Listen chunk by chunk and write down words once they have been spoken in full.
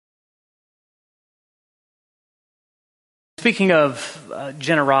Speaking of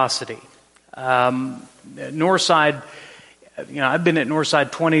generosity, Northside, I've been at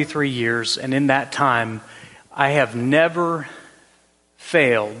Northside 23 years, and in that time, I have never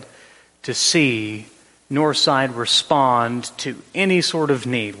failed to see Northside respond to any sort of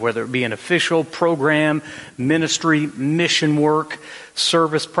need, whether it be an official program, ministry, mission work,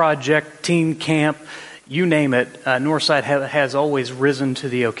 service project, teen camp, you name it. Northside has always risen to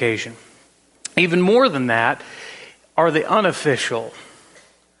the occasion. Even more than that are the unofficial,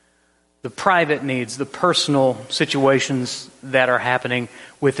 the private needs, the personal situations that are happening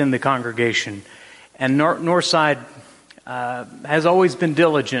within the congregation. And Northside has always been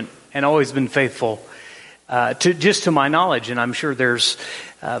diligent and always been faithful, to my knowledge, and I'm sure there's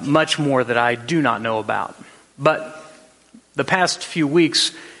much more that I do not know about. But the past few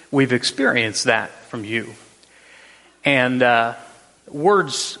weeks, we've experienced that from you. And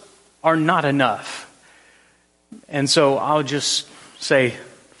words are not enough. And so I'll just say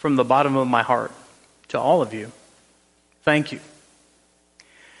from the bottom of my heart to all of you, thank you.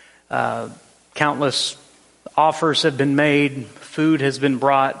 Countless offers have been made, food has been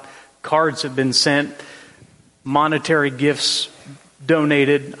brought, cards have been sent, monetary gifts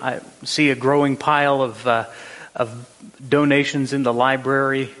donated. I see a growing pile of donations in the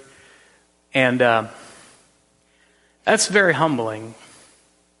library, and that's very humbling.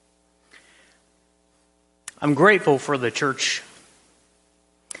 I'm grateful for the church.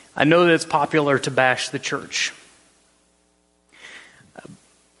 I know that it's popular to bash the church.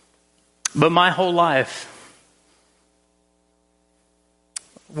 But my whole life,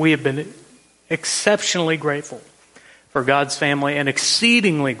 we have been exceptionally grateful for God's family and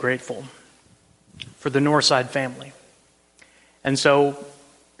exceedingly grateful for the Northside family. And so,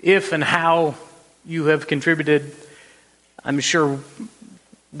 if and how you have contributed, I'm sure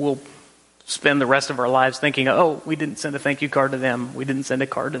we'll spend the rest of our lives thinking, oh, we didn't send a thank you card to them. We didn't send a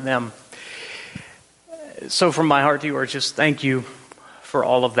card to them. So from my heart to yours, just thank you for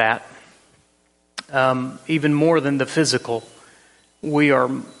all of that. Even more than the physical, we are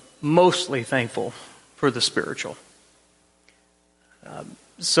mostly thankful for the spiritual.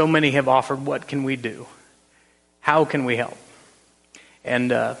 So many have offered, what can we do? How can we help?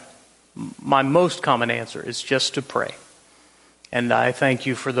 And my most common answer is just to pray. And I thank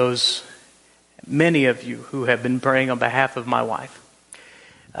you for those, many of you who have been praying on behalf of my wife.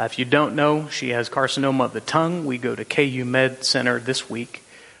 If you don't know, she has carcinoma of the tongue. We go to KU Med Center this week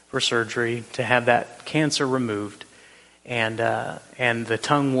for surgery to have that cancer removed. And the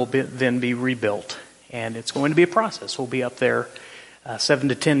tongue will then be rebuilt. And it's going to be a process. We'll be up there 7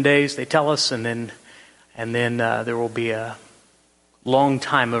 to 10 days, they tell us, and then there will be a long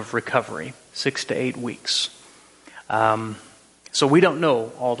time of recovery, 6 to 8 weeks. So we don't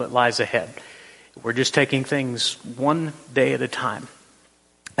know all that lies ahead. We're just taking things one day at a time.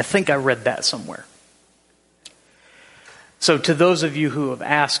 I think I read that somewhere. So to those of you who have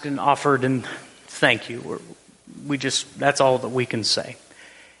asked and offered, and thank you. That's all that we can say.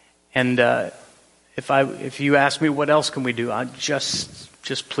 And if you ask me what else can we do, I just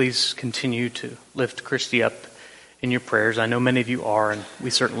please continue to lift Christy up in your prayers. I know many of you are, and we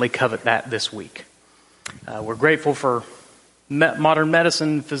certainly covet that this week. We're grateful for modern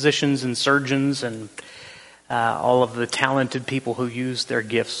medicine, physicians and surgeons, and all of the talented people who use their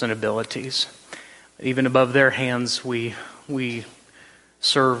gifts and abilities. Even above their hands, we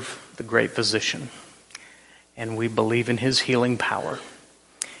serve the great physician. And we believe in his healing power.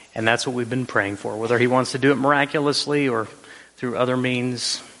 And that's what we've been praying for. Whether he wants to do it miraculously or through other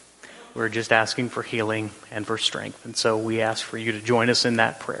means, we're just asking for healing and for strength. And so we ask for you to join us in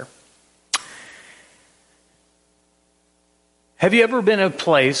that prayer. Have you ever been in a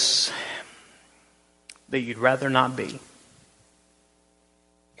place that you'd rather not be?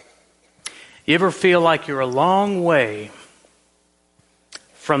 You ever feel like you're a long way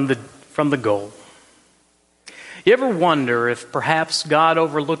from the goal? You ever wonder if perhaps God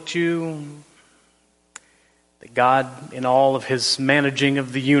overlooked you? That God, in all of his managing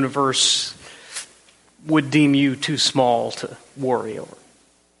of the universe, would deem you too small to worry over?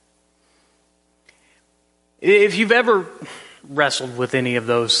 If you've ever wrestled with any of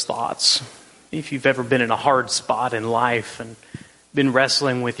those thoughts, if you've ever been in a hard spot in life and been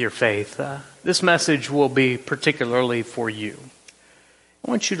wrestling with your faith, this message will be particularly for you.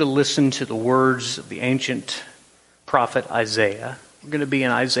 I want you to listen to the words of the ancient prophet Isaiah. We're going to be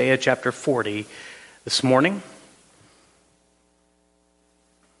in Isaiah chapter 40 this morning.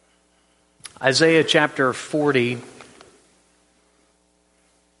 Isaiah chapter 40,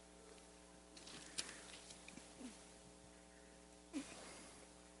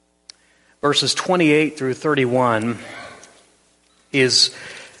 verses 28 through 31. is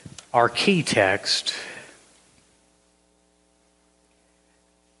our key text.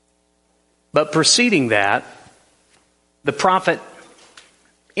 But preceding that, the prophet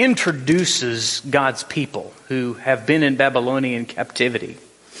introduces God's people who have been in Babylonian captivity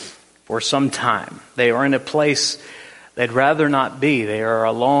for some time. They are in a place they'd rather not be. They are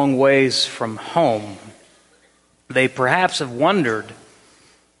a long ways from home. They perhaps have wondered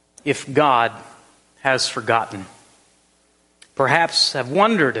if God has forgotten. Perhaps have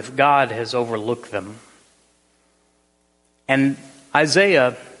wondered if God has overlooked them. And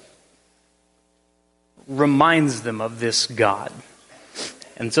Isaiah reminds them of this God.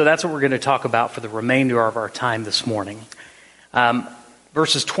 And so that's what we're going to talk about for the remainder of our time this morning.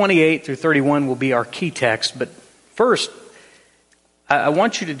 Verses 28 through 31 will be our key text. But first, I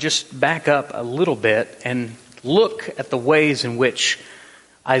want you to just back up a little bit and look at the ways in which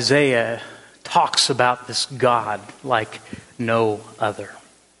Isaiah talks about this God like no other.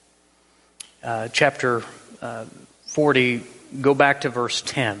 Chapter 40, go back to verse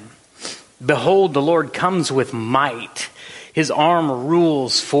 10. Behold, the Lord comes with might. His arm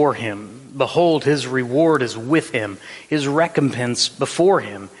rules for him. Behold, his reward is with him. His recompense before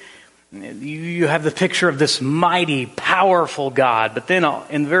him. You have the picture of this mighty, powerful God. But then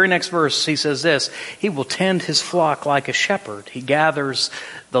in the very next verse, he says this: He will tend his flock like a shepherd. He gathers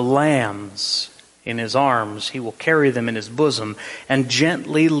the lambs in his arms. He will carry them in his bosom and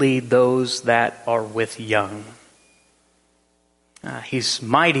gently lead those that are with young. He's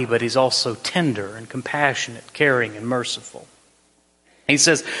mighty, but he's also tender and compassionate, caring and merciful. He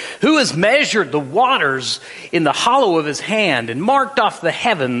says, who has measured the waters in the hollow of his hand and marked off the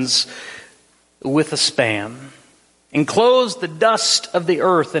heavens with a span, enclosed the dust of the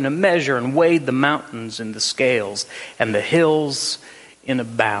earth in a measure and weighed the mountains in the scales and the hills in a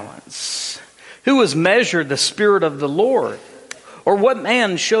balance? Who has measured the Spirit of the Lord? Or what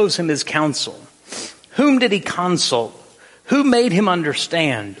man shows him his counsel? Whom did he consult? Who made him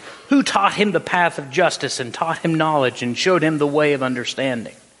understand? Who taught him the path of justice and taught him knowledge and showed him the way of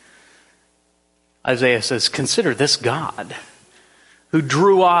understanding? Isaiah says, consider this God who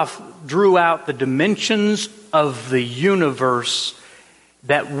drew out the dimensions of the universe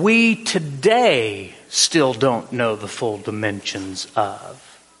that we today still don't know the full dimensions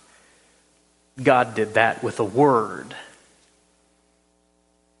of. God did that with a word.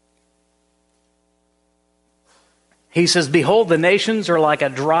 He says, behold, the nations are like a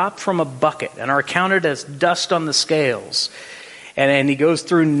drop from a bucket and are counted as dust on the scales. And he goes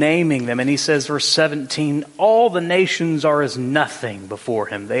through naming them. And he says, verse 17, all the nations are as nothing before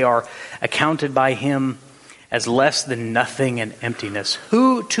him. They are accounted by him as less than nothing and emptiness.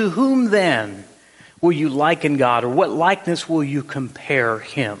 To whom then will you liken God? Or what likeness will you compare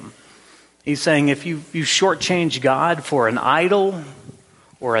him? He's saying if you shortchange God for an idol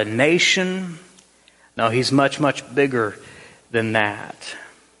or a nation, no, he's much, much bigger than that.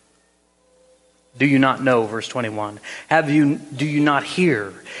 Do you not know, verse 21? Do you not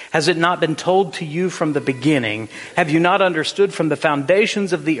hear? Has it not been told to you from the beginning? Have you not understood from the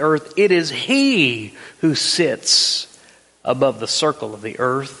foundations of the earth? It is he who sits above the circle of the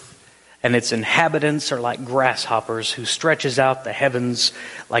earth, and its inhabitants are like grasshoppers, who stretches out the heavens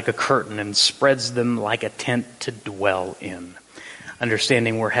like a curtain and spreads them like a tent to dwell in.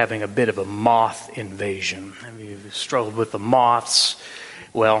 Understanding we're having a bit of a moth invasion. Have you struggled with the moths?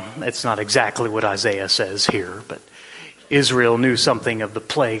 Well, it's not exactly what Isaiah says here, but Israel knew something of the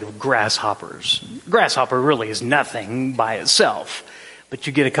plague of grasshoppers. Grasshopper really is nothing by itself, but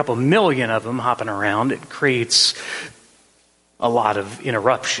you get a couple million of them hopping around, it creates a lot of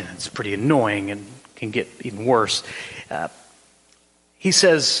interruption. It's pretty annoying and can get even worse. He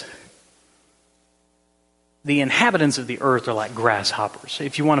says, the inhabitants of the earth are like grasshoppers.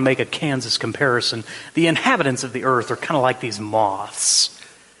 If you want to make a Kansas comparison, the inhabitants of the earth are kind of like these moths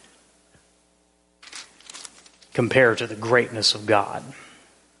compared to the greatness of God.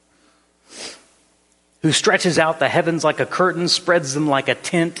 Who stretches out the heavens like a curtain, spreads them like a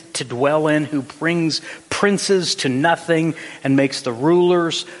tent to dwell in, who brings princes to nothing and makes the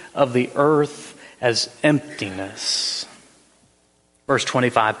rulers of the earth as emptiness. Verse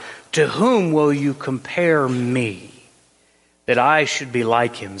 25, to whom will you compare me, that I should be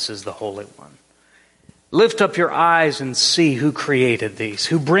like him, says the Holy One. Lift up your eyes and see who created these,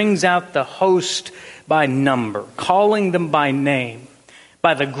 who brings out the host by number, calling them by name,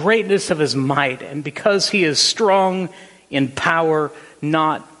 by the greatness of his might, and because he is strong in power,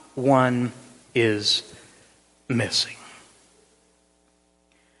 not one is missing.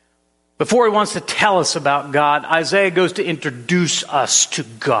 Before he wants to tell us about God, Isaiah goes to introduce us to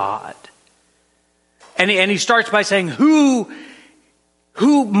God. And he starts by saying, who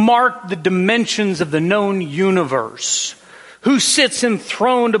who marked the dimensions of the known universe, who sits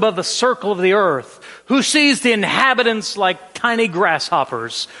enthroned above the circle of the earth, who sees the inhabitants like tiny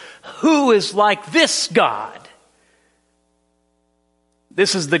grasshoppers, who is like this God.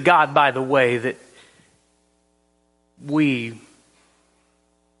 This is the God, by the way, that we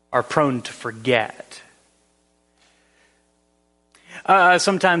are prone to forget.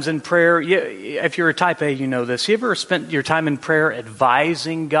 Sometimes in prayer, if you're a type A, you know this. You ever spent your time in prayer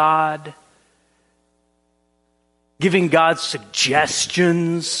advising God? Giving God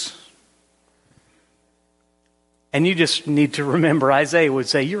suggestions? And you just need to remember, Isaiah would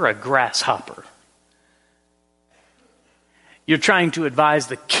say, you're a grasshopper. You're trying to advise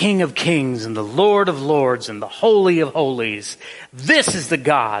the King of Kings and the Lord of Lords and the Holy of Holies. This is the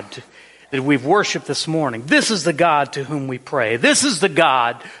God that we've worshiped this morning. This is the God to whom we pray. This is the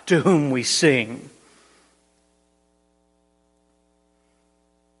God to whom we sing.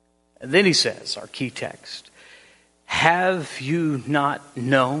 And then he says, our key text, have you not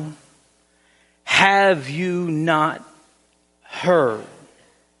known? Have you not heard?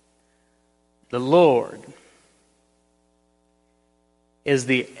 The Lord is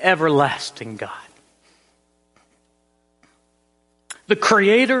the everlasting God, the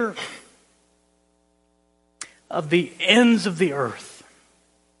creator of the ends of the earth.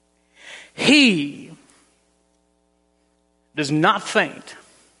 He does not faint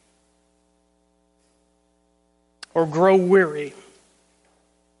or grow weary.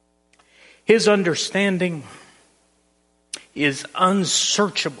 His understanding is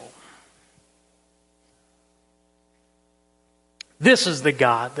unsearchable. This is the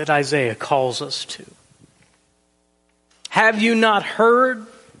God that Isaiah calls us to. Have you not heard?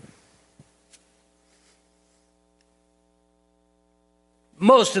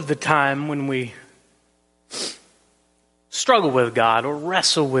 Most of the time when we struggle with God or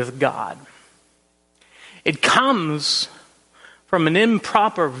wrestle with God, it comes from an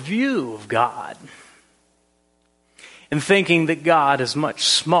improper view of God and thinking that God is much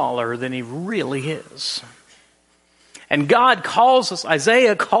smaller than he really is. And God calls us,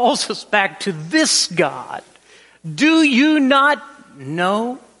 Isaiah calls us back to this God. Do you not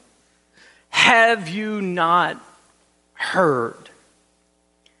know? Have you not heard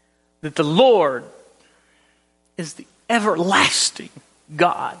that the Lord is the everlasting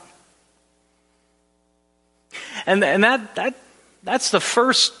God? And that's the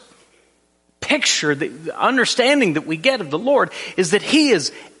first picture, the understanding that we get of the Lord is that he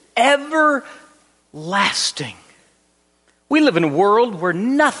is everlasting. We live in a world where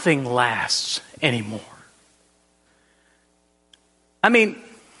nothing lasts anymore. I mean,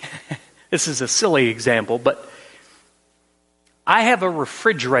 this is a silly example, but I have a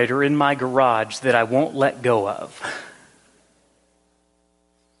refrigerator in my garage that I won't let go of.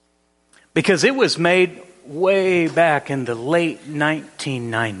 Because it was made way back in the late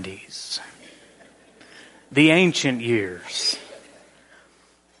 1990s. The ancient years.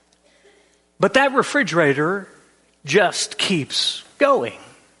 But that refrigerator just keeps going.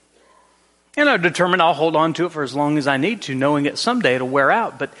 And I'm determined I'll hold on to it for as long as I need to, knowing that someday it'll wear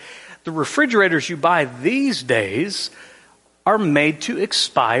out. But the refrigerators you buy these days are made to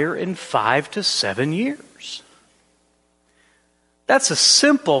expire in 5 to 7 years. That's a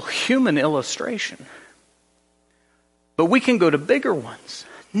simple human illustration. But we can go to bigger ones.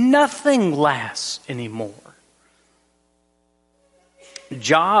 Nothing lasts anymore.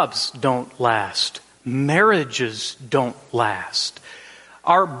 Jobs don't last. Marriages don't last.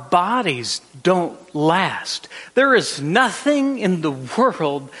 Our bodies don't last. There is nothing in the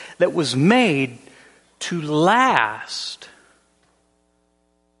world that was made to last.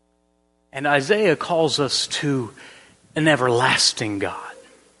 And Isaiah calls us to an everlasting God.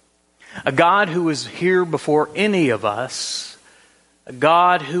 A God who is here before any of us. A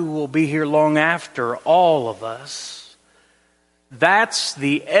God who will be here long after all of us. That's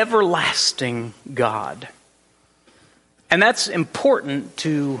the everlasting God. And that's important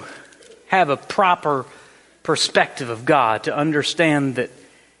to have a proper perspective of God, to understand that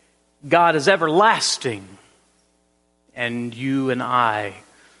God is everlasting and you and I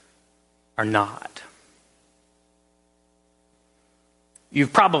are not.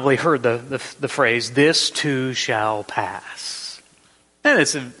 You've probably heard the phrase, this too shall pass. And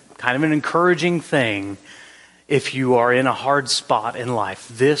it's kind of an encouraging thing if you are in a hard spot in life.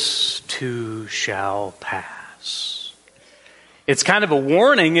 This too shall pass. It's kind of a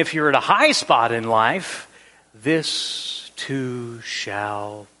warning if you're at a high spot in life. This too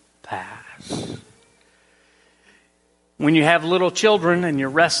shall pass. When you have little children and you're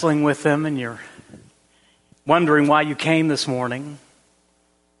wrestling with them and you're wondering why you came this morning,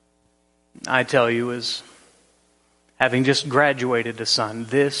 I tell you, as having just graduated a son,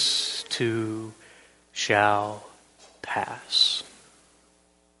 this too shall pass.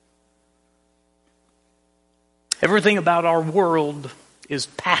 Everything about our world is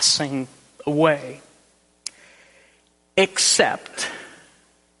passing away, except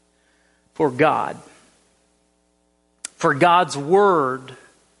for God. For God's word,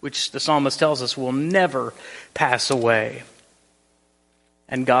 which the psalmist tells us will never pass away,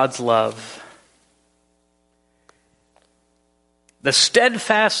 and God's love. The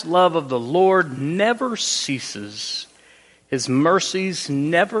steadfast love of the Lord never ceases. His mercies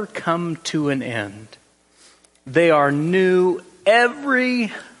never come to an end. They are new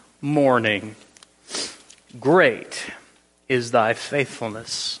every morning. Great is thy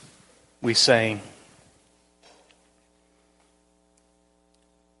faithfulness, we sang.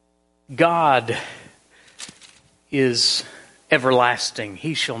 God is everlasting.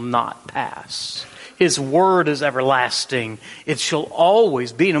 He shall not pass. His word is everlasting. It shall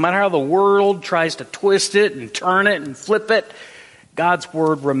always be. No matter how the world tries to twist it and turn it and flip it, God's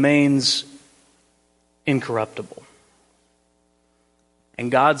word remains incorruptible.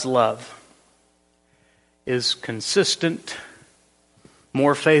 And God's love is consistent,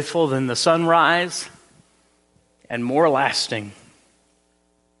 more faithful than the sunrise, and more lasting.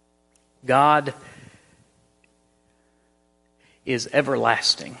 God is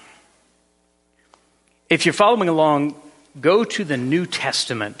everlasting. If you're following along, go to the New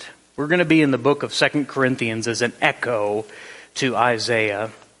Testament. We're going to be in the book of 2 Corinthians as an echo to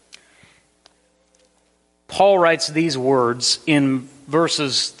Isaiah. Paul writes these words in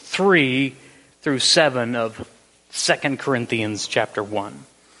verses 3 through 7 of 2 Corinthians chapter 1.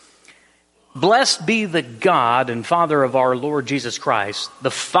 Blessed be the God and Father of our Lord Jesus Christ, the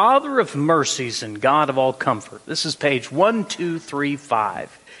Father of mercies and God of all comfort. This is page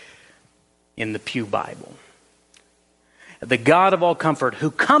 1235 in the Pew Bible. The God of all comfort, who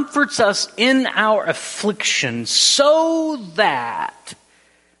comforts us in our affliction, so that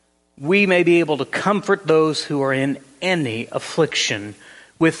we may be able to comfort those who are in any affliction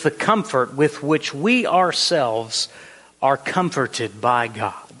with the comfort with which we ourselves are comforted by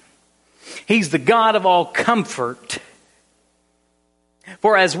God. He's the God of all comfort.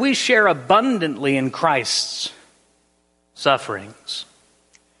 For as we share abundantly in Christ's sufferings,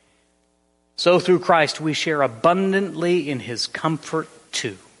 so through Christ we share abundantly in his comfort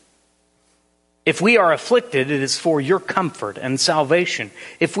too. If we are afflicted, it is for your comfort and salvation.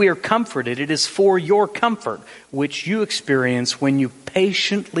 If we are comforted, it is for your comfort, which you experience when you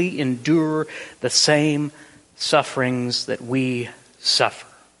patiently endure the same sufferings that we suffer.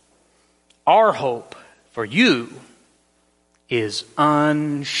 Our hope for you is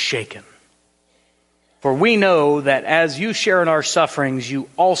unshaken. For we know that as you share in our sufferings, you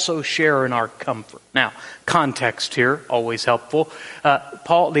also share in our comfort. Now, context here, always helpful.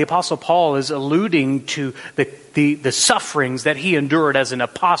 The Apostle Paul is alluding to the sufferings that he endured as an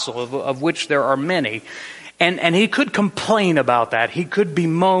apostle, of which there are many. And he could complain about that. He could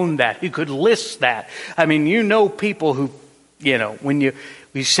bemoan that. He could list that. I mean, you know people who, when you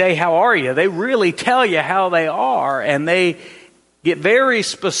say, how are you? They really tell you how they are, and they get very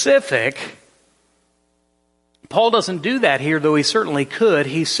specific. Paul doesn't do that here, though he certainly could.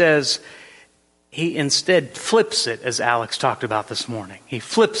 He says, he instead flips it, as Alex talked about this morning. He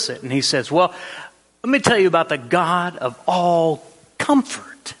flips it, and he says, well, let me tell you about the God of all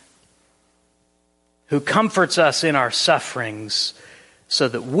comfort, who comforts us in our sufferings so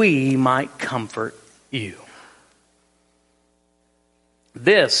that we might comfort you.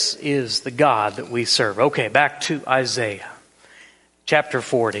 This is the God that we serve. Okay, back to Isaiah, chapter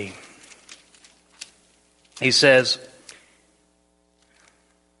 40. He says,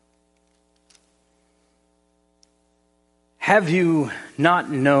 have you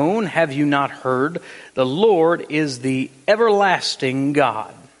not known, have you not heard? The Lord is the everlasting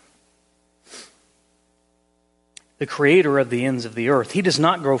God, the creator of the ends of the earth. He does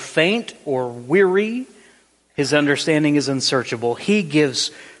not grow faint or weary. His understanding is unsearchable. He gives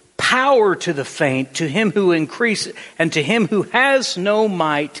power to the faint, to him who increases, and to him who has no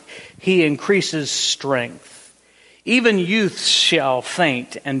might, he increases strength. Even youths shall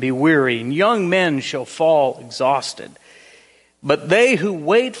faint and be weary, and young men shall fall exhausted. But they who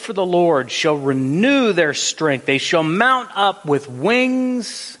wait for the Lord shall renew their strength. They shall mount up with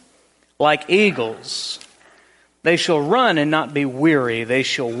wings like eagles. They shall run and not be weary. They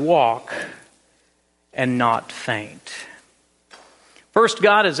shall walk and not faint. First,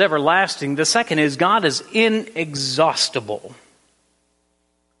 God is everlasting. The second is God is inexhaustible.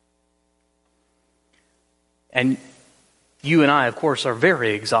 And you and I, of course, are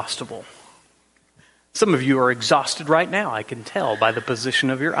very exhaustible, Some of you are exhausted right now, I can tell by the position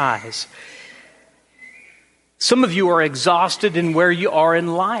of your eyes. Some of you are exhausted in where you are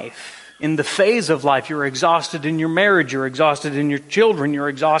in life, in the phase of life. You're exhausted in your marriage, you're exhausted in your children, you're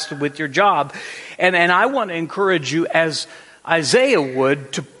exhausted with your job. And I want to encourage you, as Isaiah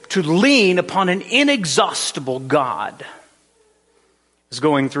would, to lean upon an inexhaustible God. I was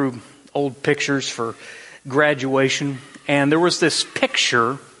going through old pictures for graduation, and there was this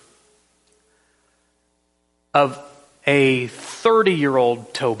picture of a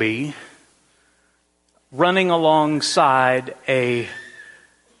 30-year-old Toby running alongside a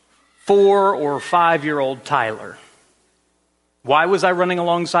 4 or 5-year-old Tyler. Why was I running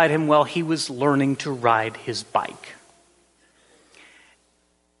alongside him? Well, he was learning to ride his bike.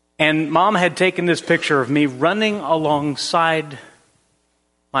 And Mom had taken this picture of me running alongside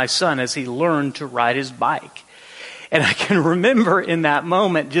my son as he learned to ride his bike. And I can remember in that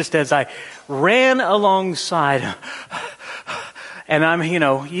moment, just as I ran alongside, and I'm,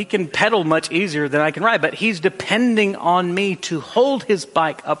 he can pedal much easier than I can ride, but he's depending on me to hold his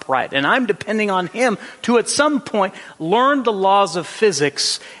bike upright. And I'm depending on him to, at some point, learn the laws of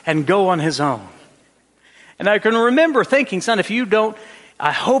physics and go on his own. And I can remember thinking, son, if you don't,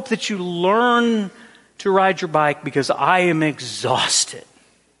 I hope that you learn to ride your bike, because I am exhausted.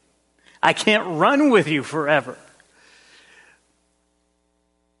 I can't run with you forever.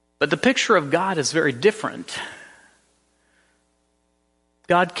 But the picture of God is very different.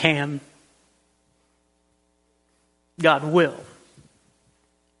 God can. God will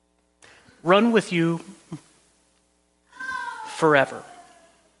run with you forever.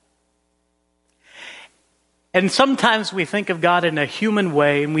 And sometimes we think of God in a human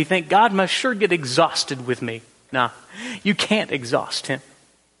way, and we think God must sure get exhausted with me. No, you can't exhaust him.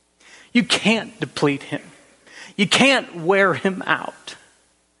 You can't deplete him. You can't wear him out,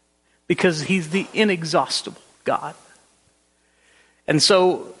 because he's the inexhaustible God. And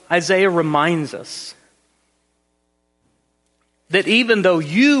so Isaiah reminds us that even though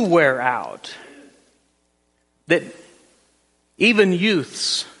you wear out, that even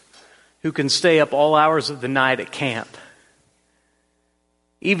youths who can stay up all hours of the night at camp,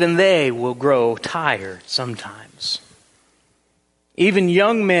 even they will grow tired sometimes. Even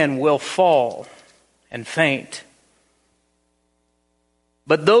young men will fall and faint.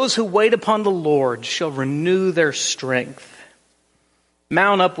 But those who wait upon the Lord shall renew their strength.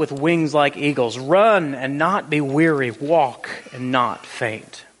 Mount up with wings like eagles. Run and not be weary. Walk and not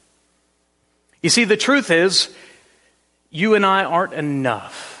faint. You see, the truth is, you and I aren't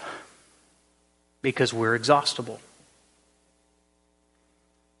enough because we're exhaustible.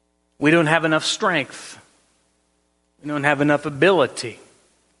 We don't have enough strength. We don't have enough ability.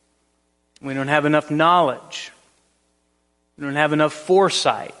 We don't have enough knowledge. We don't have enough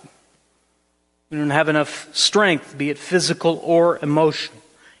foresight. We don't have enough strength, be it physical or emotional.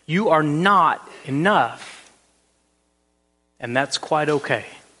 You are not enough. And that's quite okay,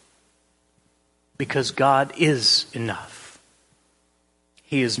 because God is enough.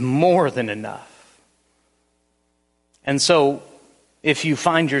 He is more than enough. And so, if you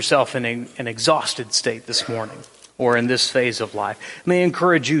find yourself in an exhausted state this morning, or in this phase of life, let me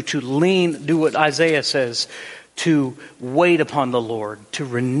encourage you to do what Isaiah says, to wait upon the Lord, to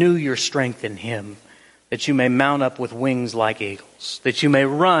renew your strength in him, that you may mount up with wings like eagles, that you may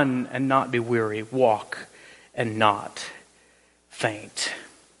run and not be weary, walk and not faint.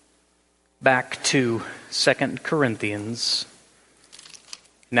 Back to 2 Corinthians.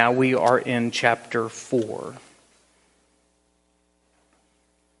 Now we are in chapter 4.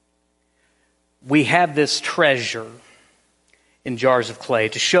 We have this treasure in jars of clay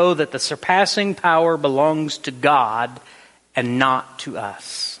to show that the surpassing power belongs to God and not to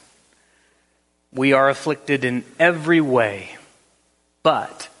us. We are afflicted in every way,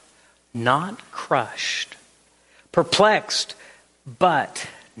 but not crushed. Perplexed, but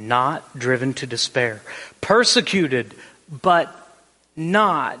not driven to despair. Persecuted, but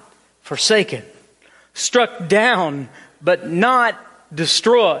not forsaken. Struck down, but not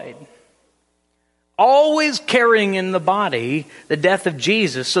destroyed. Always carrying in the body the death of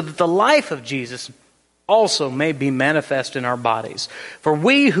Jesus, so that the life of Jesus also may be manifest in our bodies. For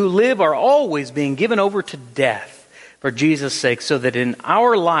we who live are always being given over to death for Jesus' sake, so that in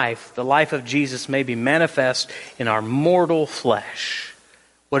our life, the life of Jesus may be manifest in our mortal flesh.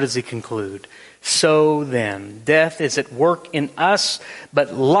 What does he conclude? So then, death is at work in us,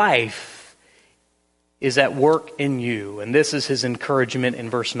 but life is at work in you. And this is his encouragement in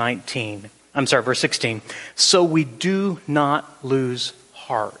verse 16. So we do not lose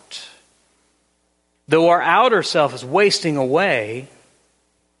heart. Though our outer self is wasting away,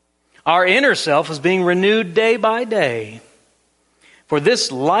 Our inner self is being renewed day by day. For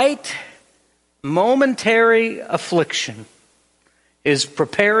this light, momentary affliction is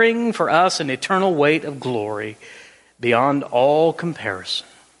preparing for us an eternal weight of glory beyond all comparison.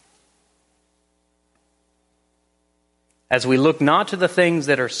 As we look not to the things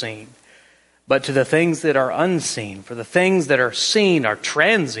that are seen, but to the things that are unseen. For the things that are seen are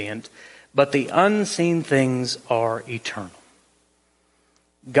transient, but the unseen things are eternal.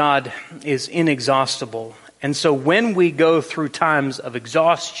 God is inexhaustible. And so when we go through times of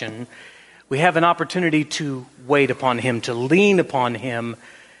exhaustion, we have an opportunity to wait upon Him, to lean upon Him,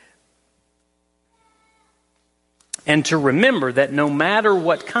 and to remember that no matter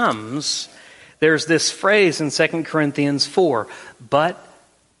what comes, there's this phrase in 2 Corinthians 4, but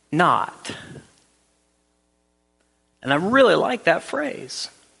not. And I really like that phrase.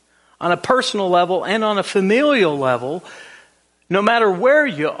 On a personal level and on a familial level, no matter where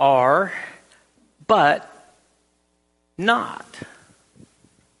you are, but not.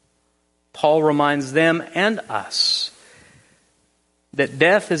 Paul reminds them and us that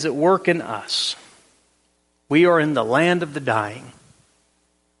death is at work in us. We are in the land of the dying.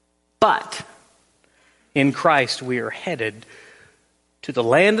 But in Christ we are headed to the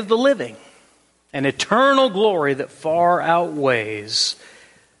land of the living, an eternal glory that far outweighs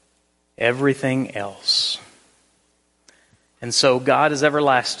everything else. And so God is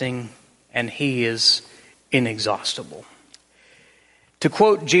everlasting and He is inexhaustible. To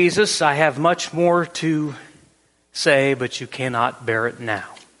quote Jesus, I have much more to say, but you cannot bear it now.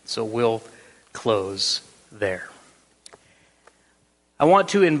 So we'll close there. I want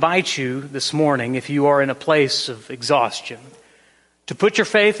to invite you this morning, if you are in a place of exhaustion, to put your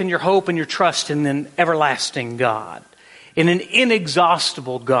faith and your hope and your trust in an everlasting God, in an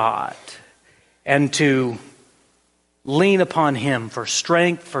inexhaustible God, and to lean upon Him for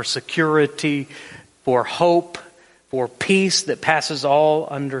strength, for security, for hope, for peace that passes all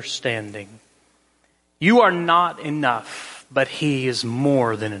understanding. You are not enough, but He is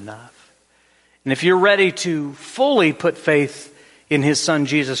more than enough. And if you're ready to fully put faith in His Son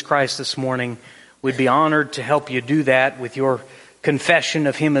Jesus Christ this morning, we'd be honored to help you do that with your confession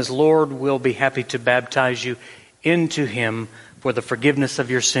of Him as Lord. We'll be happy to baptize you into Him for the forgiveness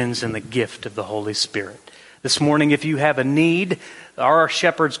of your sins and the gift of the Holy Spirit. This morning, if you have a need, our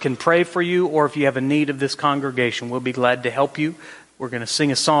shepherds can pray for you, or if you have a need of this congregation, we'll be glad to help you. We're going to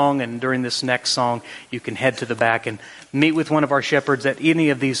sing a song, and during this next song, you can head to the back and meet with one of our shepherds at any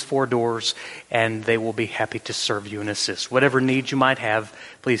of these 4 doors, and they will be happy to serve you and assist. Whatever needs you might have,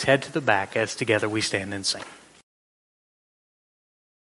 please head to the back as together we stand and sing.